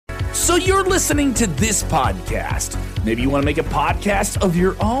So you're listening to this podcast. Maybe you want to make a podcast of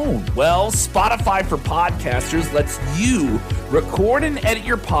your own. Well, Spotify for Podcasters lets you record and edit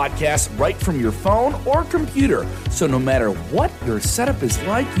your podcast right from your phone or computer. So no matter what your setup is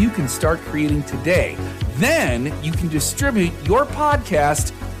like, you can start creating today. Then you can distribute your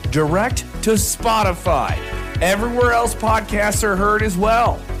podcast direct to Spotify. Everywhere else podcasts are heard as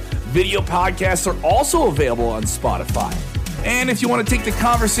well. Video podcasts are also available on Spotify. And if you want to take the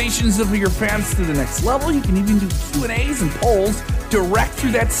conversations of your fans to the next level, you can even do Q&As and polls direct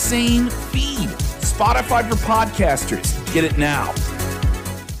through that same feed. Spotify for Podcasters. Get it now.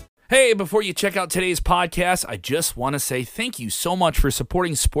 Hey, before you check out today's podcast, I just want to say thank you so much for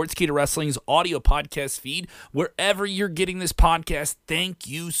supporting Sportskeeda Wrestling's audio podcast feed. Wherever you're getting this podcast, thank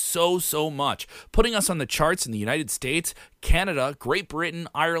you so much. Putting us on the charts in the United States, Canada, Great Britain,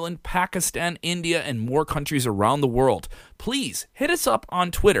 Ireland, Pakistan, India, and more countries around the world. Please hit us up on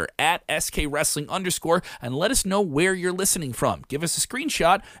Twitter at SKWrestling_ and let us know where you're listening from. Give us a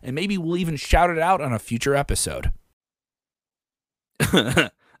screenshot, and maybe we'll even shout it out on a future episode.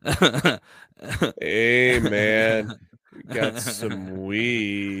 Hey, man. Got some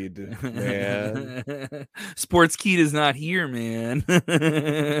weed, man. Sportskeeda's not here, man.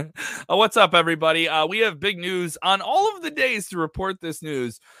 What's up, everybody? We have big news on all of the days to report this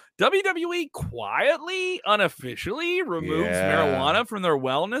news. WWE quietly, unofficially removes marijuana from their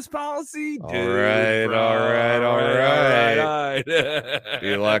wellness policy. All right.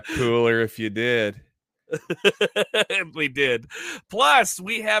 Be a lot cooler if you did. We did. Plus,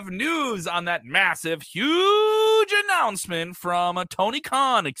 we have news on that massive, huge announcement from Tony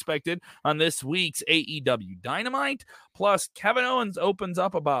Khan expected on this week's AEW Dynamite. Plus, Kevin Owens opens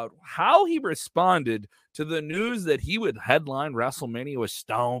up about how he responded to the news that he would headline WrestleMania with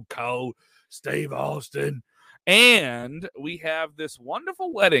Stone Cold Steve Austin. And we have this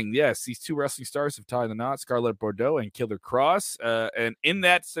wonderful wedding. Yes, these two wrestling stars have tied the knot, Scarlett Bordeaux and Killer Cross. And in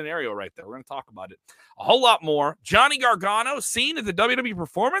that scenario right there, we're going to talk about it a whole lot more. Johnny Gargano seen at the WWE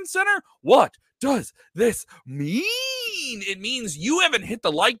Performance Center. What does this mean? It means you haven't hit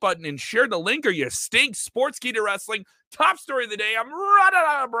the like button and shared the link, or you stink. Sportskeeda Wrestling, top story of the day. I'm running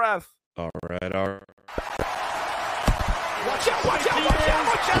out of breath. All right. Watch out.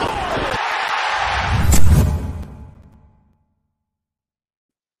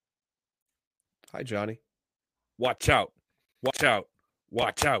 Hi, Johnny. Watch out. What's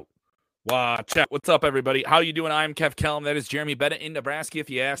up, everybody? How you doing? I'm Kev Kellum. That is Jeremy Bennett in Nebraska, if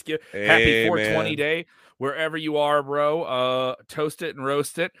you ask you. Hey, happy 420 man. day, wherever you are, bro. Toast it and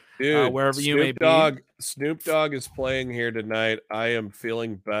roast it, Dude, wherever you may be. Snoop Dogg is playing here tonight. I am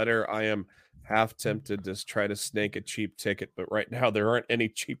feeling better. I am half tempted to try to snake a cheap ticket, but right now there aren't any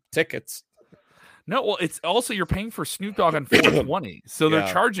cheap tickets. No, well, it's also you're paying for Snoop Dogg on 420, so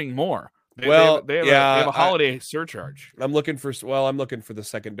they're charging more. They have a holiday surcharge. I'm looking for the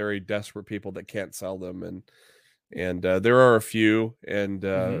secondary desperate people that can't sell them, and there are a few, and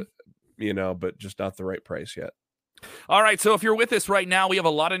but just not the right price yet. All right, so if you're with us right now, we have a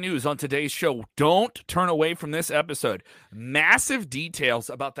lot of news on today's show. Don't turn away from this episode. Massive details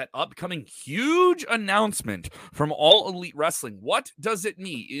about that upcoming huge announcement from All Elite Wrestling. What does it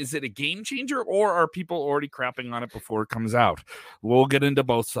mean? Is it a game changer, or are people already crapping on it before it comes out? We'll get into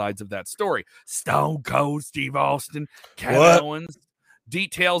both sides of that story. Stone Cold Steve Austin, Kevin Owens,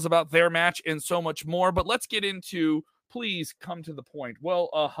 details about their match, and so much more. But let's get into... Please come to the point. Well,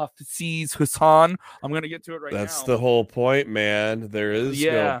 Hafiz Hassan, I'm going to get to it right now. That's the whole point, man. There is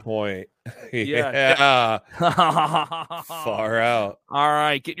no point. Yeah. Far out. All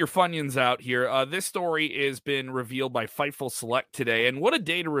right, get your Funyuns out here. This story has been revealed by Fightful Select today, and what a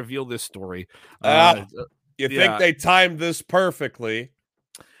day to reveal this story. You think they timed this perfectly?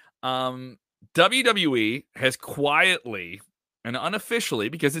 WWE has quietly and unofficially,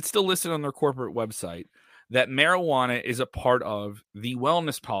 because it's still listed on their corporate website, that marijuana is a part of the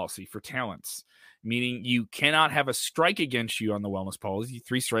wellness policy for talents, meaning you cannot have a strike against you on the wellness policy.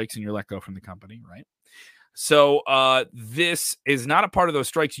 3 strikes and you're let go from the company, right? So this is not a part of those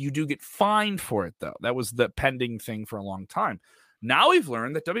strikes. You do get fined for it, though. That was the pending thing for a long time. Now we've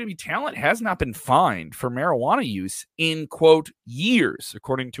learned that WWE talent has not been fined for marijuana use in, quote, years,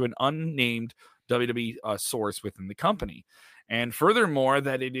 according to an unnamed WWE source within the company. And furthermore,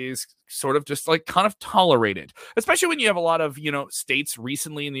 that it is sort of just like kind of tolerated, especially when you have a lot of, states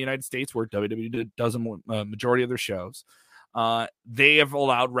recently in the United States where WWE does a majority of their shows. They have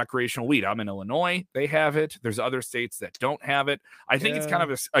allowed recreational weed. I'm in Illinois. They have it. There's other states that don't have it. I think it's kind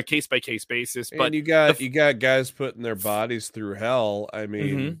of a case by case basis. But you got guys putting their bodies through hell. I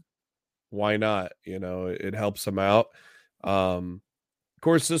mean, why not? It helps them out. Of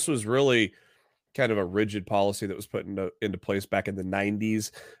course, this was really kind of a rigid policy that was put into place back in the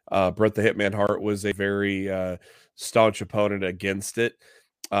 90s. Bret the Hitman Hart was a very staunch opponent against it,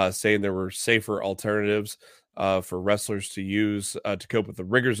 saying there were safer alternatives for wrestlers to use to cope with the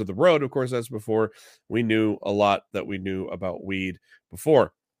rigors of the road. Of course, that's before we knew a lot that we knew about weed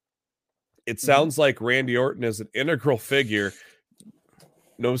before. It sounds like Randy Orton is an integral figure.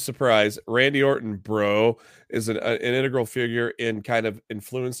 No surprise. Randy Orton, bro, is an integral figure in kind of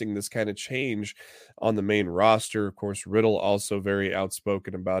influencing this kind of change on the main roster. Of course, Riddle also very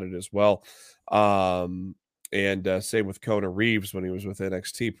outspoken about it as well. And same with Kona Reeves when he was with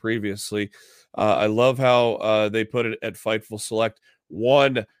NXT previously. I love how they put it at Fightful Select.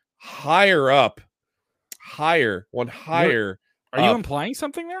 One higher. Are you implying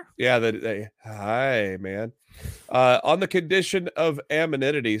something there? Yeah, hi, man. On the condition of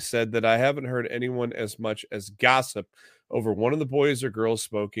anonymity, said that I haven't heard anyone as much as gossip over one of the boys or girls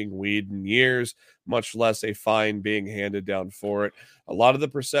smoking weed in years, much less a fine being handed down for it. A lot of the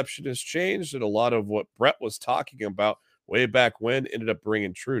perception has changed, and a lot of what Bret was talking about way back when ended up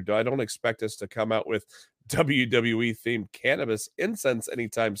bringing true. I don't expect us to come out with WWE themed cannabis incense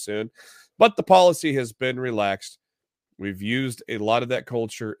anytime soon, but the policy has been relaxed. We've used a lot of that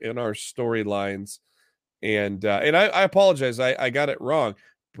culture in our storylines, and I apologize. I got it wrong.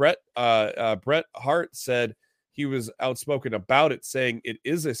 Bret Hart said he was outspoken about it, saying it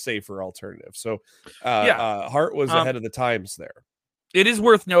is a safer alternative. So Hart was ahead of the times there. It is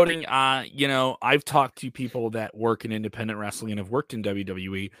worth noting, I've talked to people that work in independent wrestling and have worked in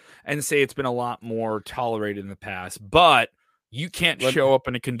WWE and say it's been a lot more tolerated in the past, but you can't show up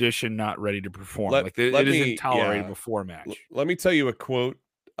in a condition not ready to perform. It isn't tolerated before a match. Let me tell you a quote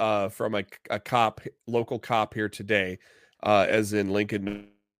from a local cop here today, as in Lincoln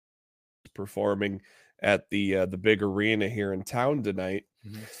performing at the big arena here in town tonight.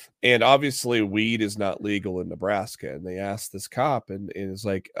 Mm-hmm. And obviously weed is not legal in Nebraska. And they asked this cop and it's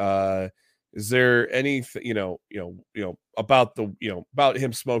like, is there anything, about about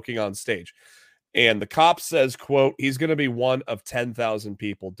him smoking on stage? And the cop says, quote, he's going to be one of 10,000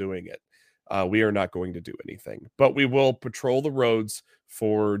 people doing it. We are not going to do anything, but we will patrol the roads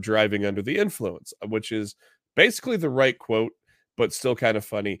for driving under the influence, which is basically the right quote, but still kind of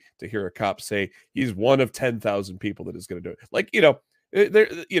funny to hear a cop say he's one of 10,000 people that is going to do it. Like,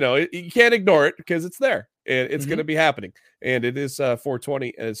 you can't ignore it because it's there and it's going to be happening. And it is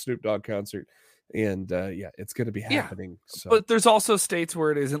 420 and it's Snoop Dogg concert. And it's going to be happening. So. But there's also states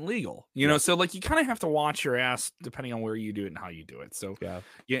where it isn't legal, so like you kind of have to watch your ass depending on where you do it and how you do it. So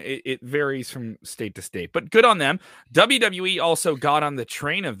it varies from state to state, but good on them. WWE also got on the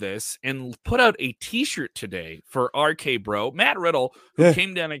train of this and put out a t-shirt today for RK Bro, Matt Riddle, who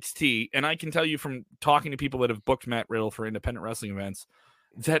came to NXT. And I can tell you from talking to people that have booked Matt Riddle for independent wrestling events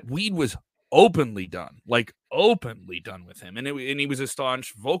that weed was openly done with him, and he was a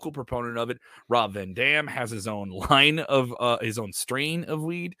staunch vocal proponent of it. Rob Van Dam has his own line of his own strain of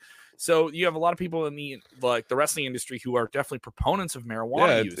weed, so you have a lot of people in the wrestling industry who are definitely proponents of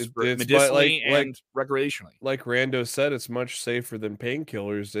marijuana use medicinally and recreationally. Like Rando said, it's much safer than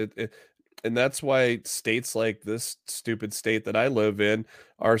painkillers. And that's why states like this stupid state that I live in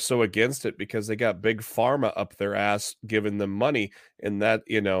are so against it, because they got big pharma up their ass giving them money, and that,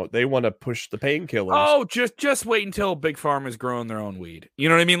 they want to push the painkillers. Oh, just wait until big pharma is growing their own weed. You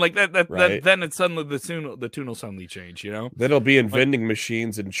know what I mean? Like that right. Then it's suddenly the tune will suddenly change, Then it'll be in vending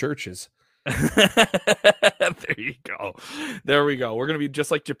machines in churches. There you go. There we go. We're gonna be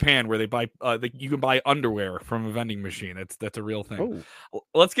just like Japan, where they buy you can buy underwear from a vending machine. That's a real thing.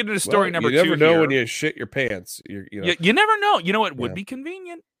 Let's get into story number 2. You never know when you shit your pants. You never know. It would be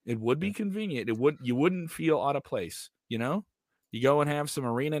convenient. It would be convenient. You wouldn't feel out of place. You go and have some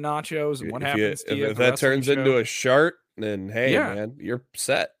arena nachos, and what happens to you? If that turns into a shirt, then hey, man, you're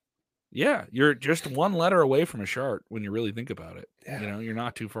set. Yeah, you're just one letter away from a chart when you really think about it. Yeah. You're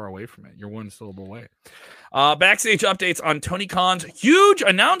not too far away from it. You're one syllable away. Backstage updates on Tony Khan's huge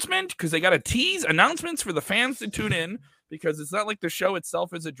announcement, because they got to tease announcements for the fans to tune in, because it's not like the show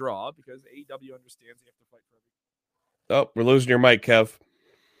itself is a draw, because AEW understands they have to fight for everything. Oh, we're losing your mic, Kev.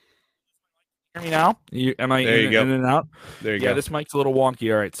 Hear me now? Am I in and out? There you go. Yeah, this mic's a little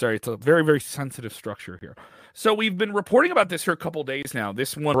wonky. All right, sorry. It's a very, very sensitive structure here. So we've been reporting about this for a couple days now.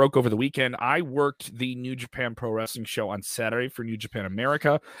 This one broke over the weekend. I worked the New Japan Pro Wrestling show on Saturday for New Japan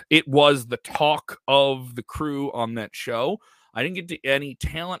America. It was the talk of the crew on that show. I didn't get to any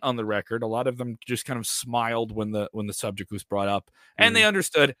talent on the record. A lot of them just kind of smiled when the subject was brought up, and they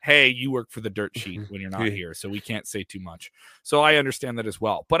understood, hey, you work for the dirt sheet when you're not here, so we can't say too much. So I understand that as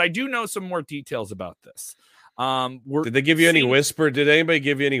well. But I do know some more details about this. Did they give you any whisper? Did anybody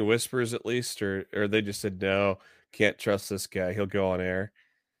give you any whispers at least, or they just said no, can't trust this guy, he'll go on air?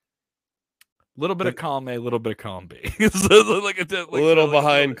 A little bit of column A, a little bit of column B. So, a little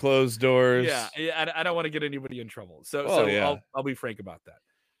behind closed doors. Yeah, I don't want to get anybody in trouble. So I'll be frank about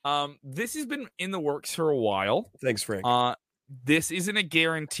that. This has been in the works for a while. Thanks, Frank. This isn't a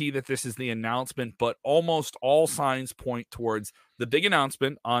guarantee that this is the announcement, but almost all signs point towards the big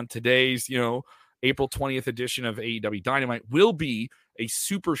announcement on today's, April 20th edition of AEW Dynamite will be a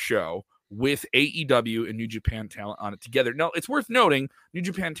super show with AEW and New Japan talent on it together. Now, it's worth noting, New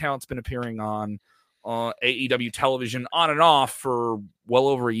Japan talent's been appearing on AEW television on and off for well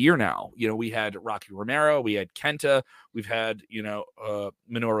over a year now. We had Rocky Romero, we had Kenta, we've had,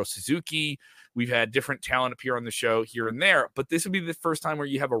 Minoru Suzuki, we've had different talent appear on the show here and there, but this would be the first time where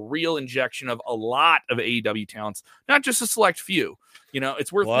you have a real injection of a lot of AEW talents, not just a select few.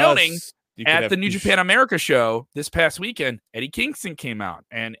 It's worth noting at the New Japan America show this past weekend, Eddie Kingston came out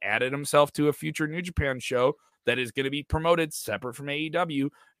and added himself to a future New Japan show that is going to be promoted separate from AEW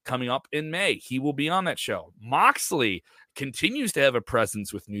coming up in May. He will be on that show. Moxley continues to have a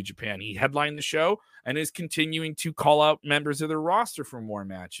presence with New Japan. He headlined the show and is continuing to call out members of their roster for more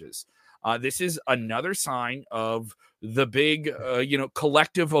matches. This is another sign of the big,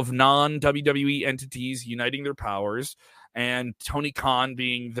 collective of non-WWE entities uniting their powers, and Tony Khan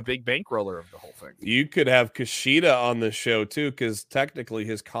being the big bankroller of the whole thing. You could have Kushida on the show too, because technically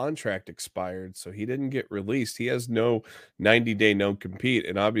his contract expired, so he didn't get released. He has no 90-day no-compete,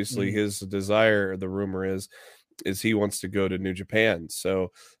 and obviously his desire, the rumor is he wants to go to New Japan.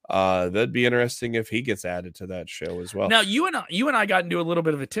 So that'd be interesting if he gets added to that show as well. Now, you and I got into a little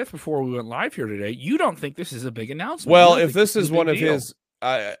bit of a tiff before we went live here today. You don't think this is a big announcement? Well, if this is one of his,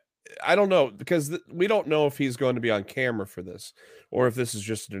 I don't know, because we don't know if he's going to be on camera for this or if this is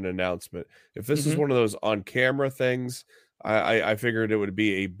just an announcement. If this is one of those on camera things, I figured it would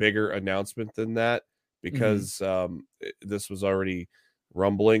be a bigger announcement than that, because this was already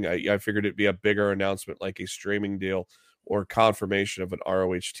rumbling. I figured it'd be a bigger announcement, like a streaming deal or confirmation of an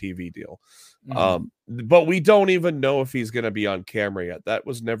ROH TV deal. But we don't even know if he's going to be on camera yet. That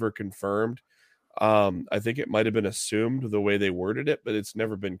was never confirmed. I think it might have been assumed the way they worded it, but it's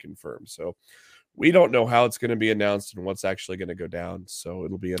never been confirmed. So we don't know how it's going to be announced and what's actually going to go down. So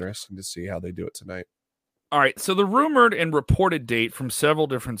it'll be interesting to see how they do it tonight. All right. So the rumored and reported date from several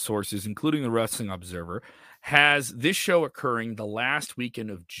different sources, including the Wrestling Observer, has this show occurring the last weekend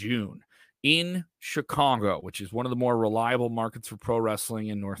of June in Chicago, which is one of the more reliable markets for pro wrestling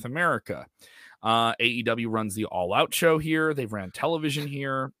in North America. AEW runs the All Out show here. They've ran television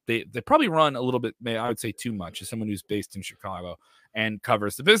here. They probably run a little bit, I would say too much, as someone who's based in Chicago and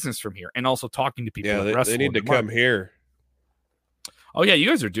covers the business from here, and also talking to people. Yeah, they need to come here. Oh yeah, you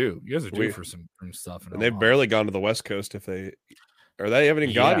guys are due. You guys are due for some stuff. And they've barely gone to the West Coast. They haven't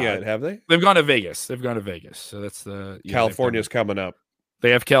even gone yet, have they? They've gone to Vegas. So that's California's coming up.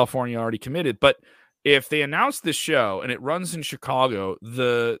 They have California already committed, but if they announce this show and it runs in Chicago,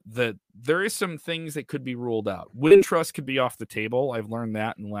 there is some things that could be ruled out. Wintrust could be off the table. I've learned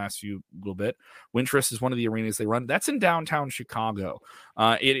that in the last little bit. Wintrust is one of the arenas they run. That's in downtown Chicago.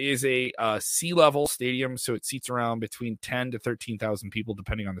 It is a sea-level stadium, so it seats around between 10 to 13,000 people,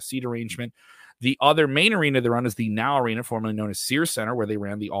 depending on the seat arrangement. The other main arena they run is the Now Arena, formerly known as Sears Center, where they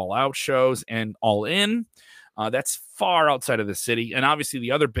ran the All Out shows and All In. That's far outside of the city. And obviously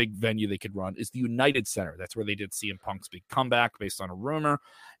the other big venue they could run is the United Center. That's where they did CM Punk's big comeback based on a rumor.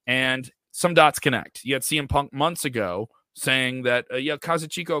 And some dots connect. You had CM Punk months ago saying that,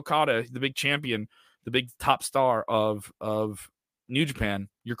 Kazuchika Okada, the big champion, the big top star of New Japan,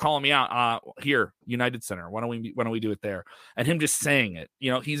 you're calling me out here, United Center. Why don't we do it there? And him just saying it,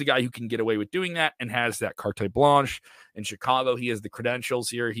 he's a guy who can get away with doing that and has that carte blanche in Chicago. He has the credentials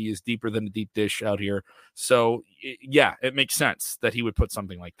here. He is deeper than a deep dish out here. So it makes sense that he would put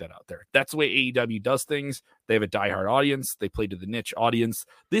something like that out there. That's the way AEW does things. They have a diehard audience. They play to the niche audience.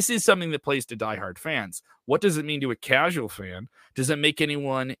 This is something that plays to diehard fans. What does it mean to a casual fan? Does it make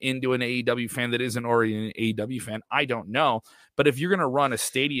anyone into an AEW fan that isn't already an AEW fan? I don't know. But if you're going to run a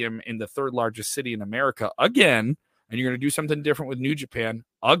stadium in the third largest city in America again, and you're going to do something different with New Japan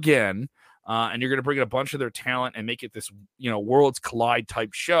again, and you're going to bring in a bunch of their talent and make it this, Worlds Collide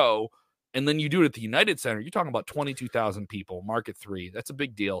type show, and then you do it at the United Center, you're talking about 22,000 people, market 3. That's a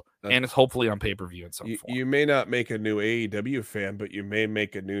big deal, and it's hopefully on pay-per-view in some form. You may not make a new AEW fan, but you may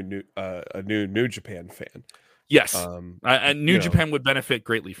make a new New Japan fan. Yes, and New Japan would benefit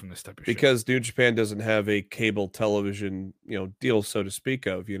greatly from this type of show. Because New Japan doesn't have a cable television, deal, so to speak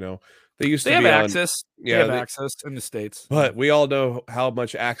of. They used They to have be access. on. They have access in the States. But we all know how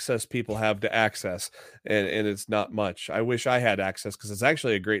much access people have to access, and it's not much. I wish I had access because it's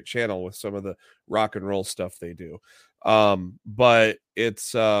actually a great channel with some of the rock and roll stuff they do. But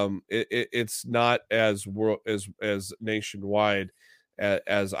it's it's not as as nationwide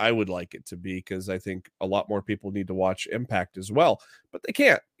as I would like it to be, because I think a lot more people need to watch Impact as well, but they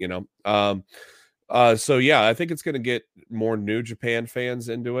can't, so yeah, I think it's going to get more New Japan fans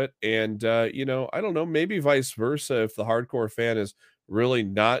into it. And, I don't know, maybe vice versa. If the hardcore fan is really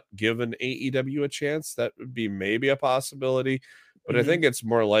not given AEW a chance, that would be maybe a possibility. But I think it's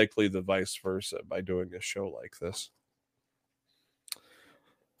more likely the vice versa by doing a show like this.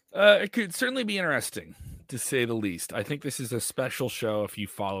 It could certainly be interesting, to say the least. I think this is a special show if you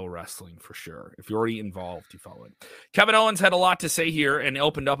follow wrestling, for sure. If you're already involved, you follow it. Kevin Owens had a lot to say here and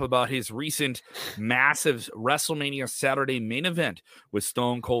opened up about his recent massive WrestleMania Saturday main event with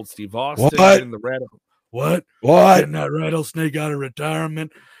Stone Cold Steve Austin. Getting the What? Getting that rattlesnake out of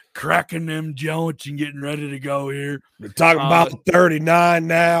retirement, cracking them joints and getting ready to go here. We're talking about 39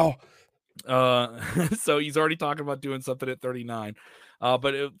 now. So he's already talking about doing something at 39.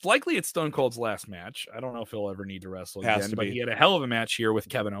 But likely it's Stone Cold's last match. I don't know if he'll ever need to wrestle again, but he had a hell of a match here with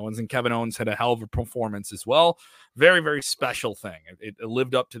Kevin Owens, and Kevin Owens had a hell of a performance as well. Very, very special thing. It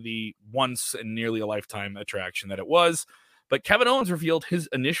lived up to the once and nearly a lifetime attraction that it was. But Kevin Owens revealed his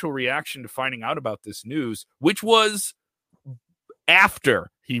initial reaction to finding out about this news, which was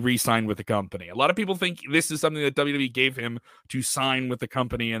after he re-signed with the company. A lot of people think this is something that WWE gave him to sign with the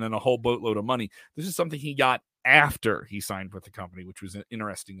company and then a whole boatload of money. This is something he got after he signed with the company, which was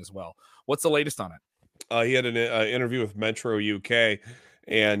interesting as well. What's the latest on it? He had an interview with Metro UK,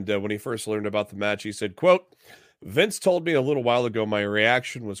 and when he first learned about the match, he said, quote, Vince told me a little while ago my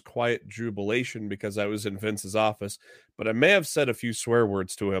reaction was quiet jubilation because I was in Vince's office, but I may have said a few swear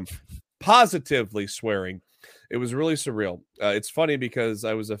words to him, positively swearing. It was really surreal. It's funny because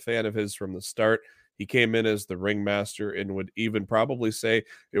I was a fan of his from the start. He came in as the ringmaster and would even probably say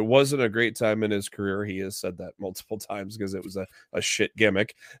it wasn't a great time in his career. He has said that multiple times because it was a shit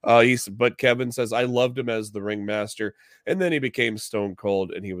gimmick. But Kevin says, I loved him as the ringmaster. And then he became Stone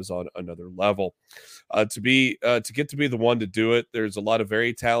Cold and he was on another level. To get to be the one to do it, there's a lot of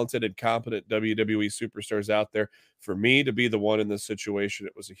very talented and competent WWE superstars out there. For me to be the one in this situation,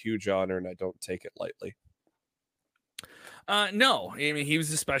 it was a huge honor and I don't take it lightly. No, I mean, he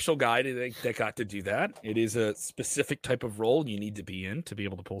was a special guy that got to do that. It is a specific type of role you need to be in to be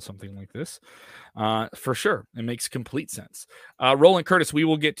able to pull something like this. For sure. It makes complete sense. Roland Curtis, we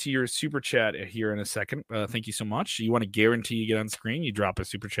will get to your super chat here in a second. Thank you so much. You want to guarantee you get on screen, you drop a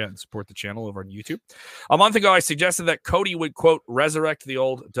super chat and support the channel over on YouTube. A month ago, I suggested that Cody would, quote, resurrect the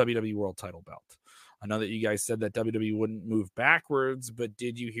old WWE World title belt. I know that you guys said that WWE wouldn't move backwards, but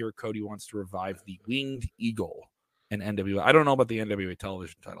did you hear Cody wants to revive the Winged Eagle? And NWA. I don't know about the NWA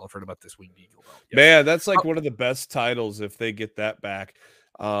television title. I've heard about this Winged Eagle belt. Yes. Man, that's like one of the best titles if they get that back.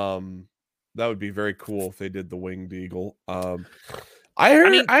 That would be very cool if they did the Winged Eagle. I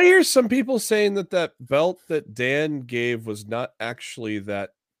hear some people saying that belt that Dan gave was not actually that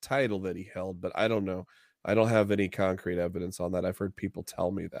title that he held, but I don't know. I don't have any concrete evidence on that. I've heard people tell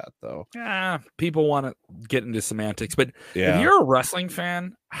me that, though. Yeah, people want to get into semantics, but if you're a wrestling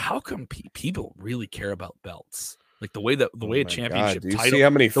fan, how come people really care about belts? Like the way a championship God, do you title. See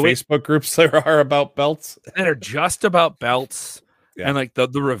how many Facebook groups there are about belts that are just about belts? Yeah. And like the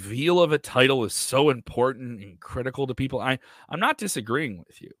reveal of a title is so important and critical to people. I'm not disagreeing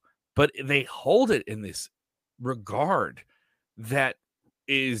with you, but they hold it in this regard that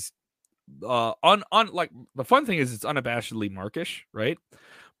is like the fun thing is it's unabashedly markish, right?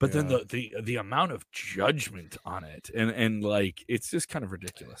 But then the amount of judgment on it and like it's just kind of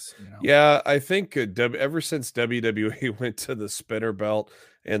ridiculous. Yeah, I think ever since WWE went to the spinner belt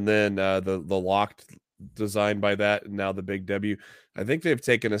and then the locked design by that and now the big W, I think they've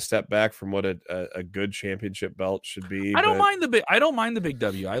taken a step back from what a good championship belt should be. I don't mind the big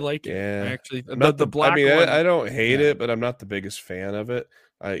W. I like it. Actually, the black. I mean, I don't hate it, but I'm not the biggest fan of it.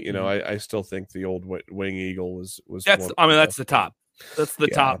 I still think the old Wing Eagle was. That's the top. That's the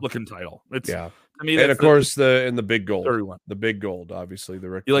top looking title. It's I mean, and of course the big gold, 31. The big gold, obviously the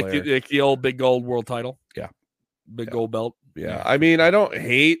Ric you like the old big gold world title. Yeah, big gold belt. Yeah, I mean, I don't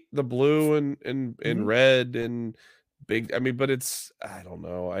hate the blue and red and big. I mean, but it's I don't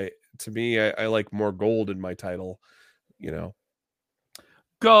know. To me, I like more gold in my title.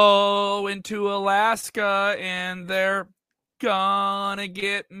 Go into Alaska and they're gonna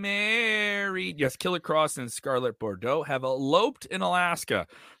get married. Yes, Killer Kross and Scarlett Bordeaux have eloped in Alaska.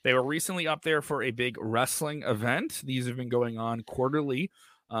 They were recently up there for a big wrestling event. These have been going on quarterly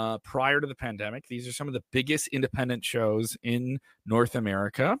prior to the pandemic. These are some of the biggest independent shows in North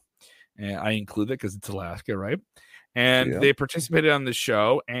America. And I include that because it's Alaska, right? And they participated on the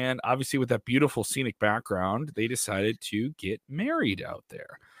show. And obviously, with that beautiful scenic background, they decided to get married out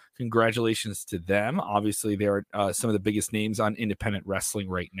there. Congratulations to them. Obviously, they're some of the biggest names on independent wrestling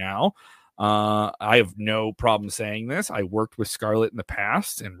right now. I have no problem saying this. I worked with Scarlett in the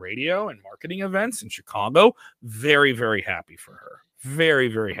past in radio and marketing events in Chicago. Very, very happy for her. Very,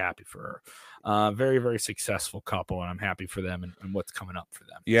 very happy for her. Very, very successful couple, and I'm happy for them and what's coming up for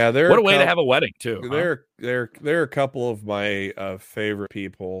them. Yeah, what a way to have a wedding too. They're a couple of my favorite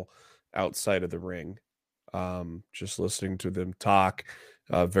people outside of the ring. Just listening to them talk,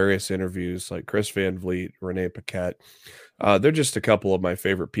 various interviews like Chris Van Vliet, Renee Paquette. They're just a couple of my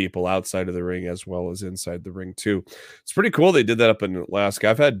favorite people outside of the ring as well as inside the ring too. It's pretty cool they did that up in Alaska.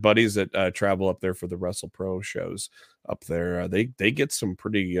 I've had buddies that travel up there for the Wrestle Pro shows up there. They get some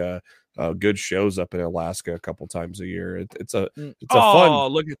pretty good shows up in Alaska a couple times a year. It's a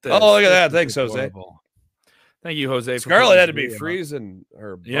fun. Look at this. Oh, look at that. Thanks, Jose. Thank you, Jose. Scarlett had to be freezing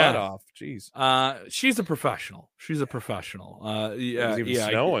her butt off. Jeez. She's a professional. She's even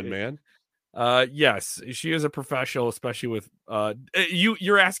snowing, man. Yes, she is a professional, especially with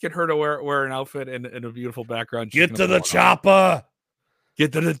you're asking her to wear an outfit and a beautiful background. Get to the chopper.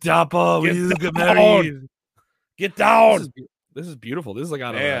 Get to the chopper. Get married. Get down. This is beautiful. This is like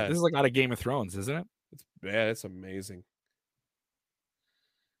out of Game of Thrones, isn't it? It's amazing.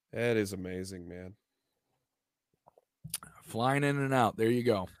 That is amazing, man. Flying in and out. There you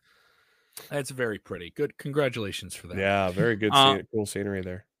go. That's very pretty. Good. Congratulations for that. Yeah, very good. Cool scenery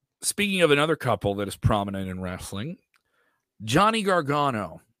there. Speaking of another couple that is prominent in wrestling, Johnny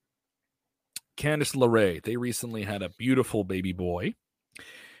Gargano, Candice LeRae, they recently had a beautiful baby boy.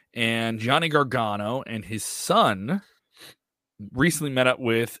 And Johnny Gargano and his son recently met up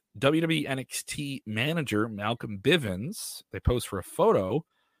with WWE NXT manager Malcolm Bivens. They posed for a photo,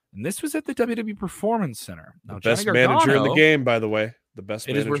 and this was at the WWE Performance Center. Now, the best manager in the game, by the way. The best.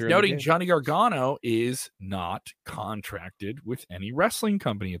 It is worth noting Johnny Gargano is not contracted with any wrestling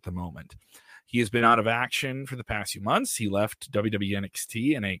company at the moment. He has been out of action for the past few months. He left WWE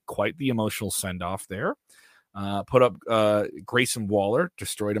NXT in quite the emotional send-off there. Put up Grayson Waller,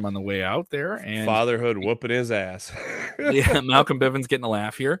 destroyed him on the way out there. And fatherhood whooping his ass. Yeah, Malcolm Bivens getting a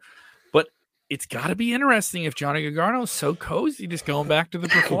laugh here. But it's got to be interesting if Johnny Gargano is so cozy just going back to the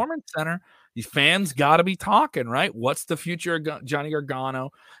Performance Center. These fans got to be talking, right? What's the future of Johnny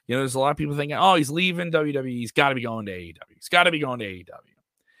Gargano? You know, there's a lot of people thinking, oh, he's leaving WWE. He's got to be going to AEW. He's got to be going to AEW.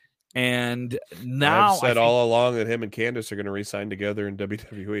 And now I've said all along that him and Candice are going to re-sign together in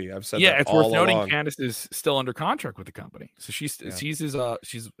WWE. I've said that it's all worth noting along. Candice is still under contract with the company. So she's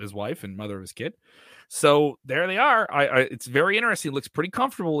his wife and mother of his kid. So there they are. It's very interesting. It looks pretty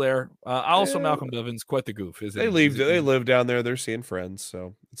comfortable there. Also, Malcolm Bivens, quite the goof. They live down there. They're seeing friends.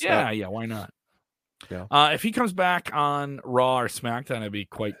 So why not? Yeah. If he comes back on Raw or SmackDown, it'd be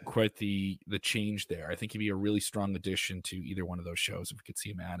quite the change there. I think he'd be a really strong addition to either one of those shows if we could see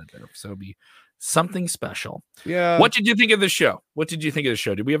him added there. So it'd be something special. Yeah. What did you think of the show?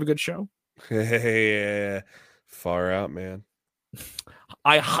 Did we have a good show? Yeah. Far out, man.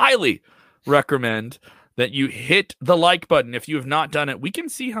 I highly recommend that you hit the like button. If you have not done it, we can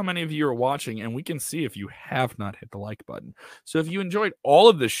see how many of you are watching, and we can see if you have not hit the like button. So if you enjoyed all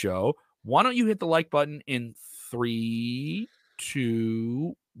of this show, why don't you hit the like button in 3,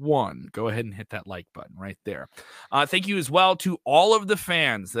 2, 1? Go ahead and hit that like button right there. Thank you as well to all of the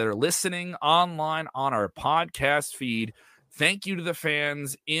fans that are listening online on our podcast feed. Thank you to the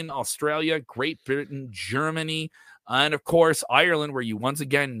fans in Australia, Great Britain, Germany, and of course, Ireland, where you once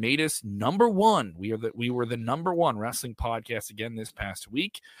again made us number one. We were the number one wrestling podcast again this past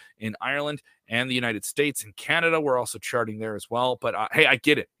week in Ireland and the United States. And Canada, we're also charting there as well. But hey, I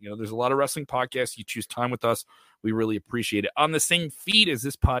get it. You know, there's a lot of wrestling podcasts. You choose time with us. We really appreciate it. On the same feed as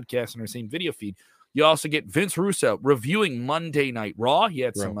this podcast and our same video feed, you also get Vince Russo reviewing Monday Night Raw. He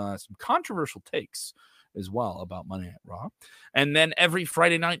had some controversial takes as well about Monday Night Raw. And then every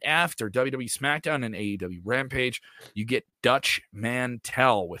Friday night after WWE SmackDown and AEW Rampage, you get Dutch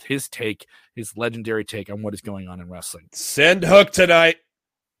Mantel with his legendary take on what is going on in wrestling. Send Hook tonight.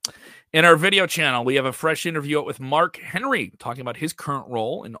 In our video channel, we have a fresh interview up with Mark Henry talking about his current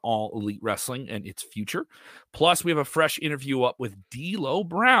role in All Elite Wrestling and its future. Plus, we have a fresh interview up with D'Lo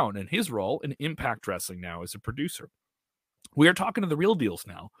Brown and his role in Impact Wrestling now as a producer. We are talking to the real deals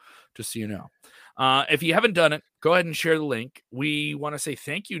now, just so you know. If you haven't done it, go ahead and share the link. We want to say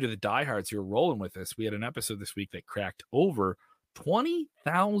thank you to the diehards who are rolling with us. We had an episode this week that cracked over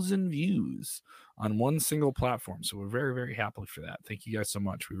 20,000 views on one single platform. So we're very, very happy for that. Thank you guys so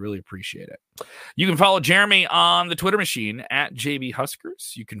much. We really appreciate it. You can follow Jeremy on the Twitter machine at JB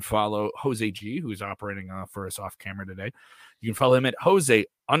Huskers. You can follow Jose G, who's operating for us off camera today. You can follow him at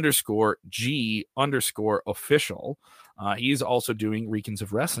Jose_G_official. He's also doing Weekends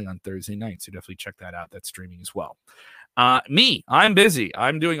of Wrestling on Thursday night, so definitely check that out. That's streaming as well. I'm busy.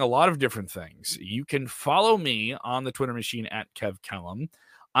 I'm doing a lot of different things. You can follow me on the Twitter machine at Kev Kellum.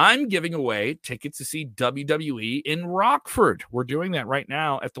 I'm giving away tickets to see WWE in Rockford. We're doing that right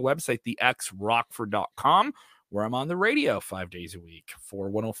now at the website, thexrockford.com, where I'm on the radio 5 days a week for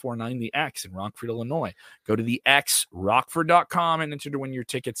 104.9 The X in Rockford, Illinois. Go to thexrockford.com and enter to win your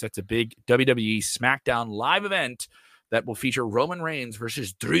tickets. That's a big WWE SmackDown live event that will feature Roman Reigns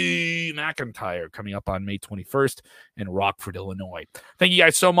versus Drew McIntyre coming up on May 21st in Rockford, Illinois. Thank you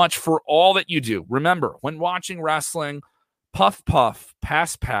guys so much for all that you do. Remember, when watching wrestling, puff, puff,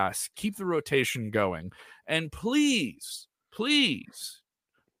 pass, pass, keep the rotation going. And please,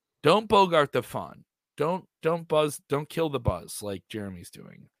 don't bogart the fun. Don't buzz, don't kill the buzz like Jeremy's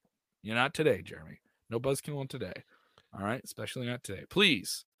doing. You're not today, Jeremy. No buzz killing today. All right? Especially not today.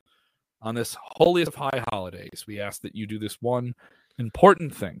 Please, on this holiest of high holidays, we ask that you do this one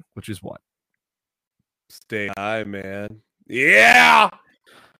important thing, which is what? Stay high, man. Yeah!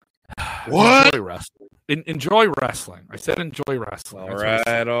 What? Enjoy wrestling. Enjoy wrestling. I said enjoy wrestling. All right.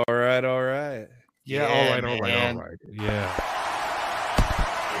 Yeah, all right. Yeah.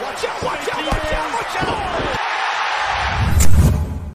 Watch out!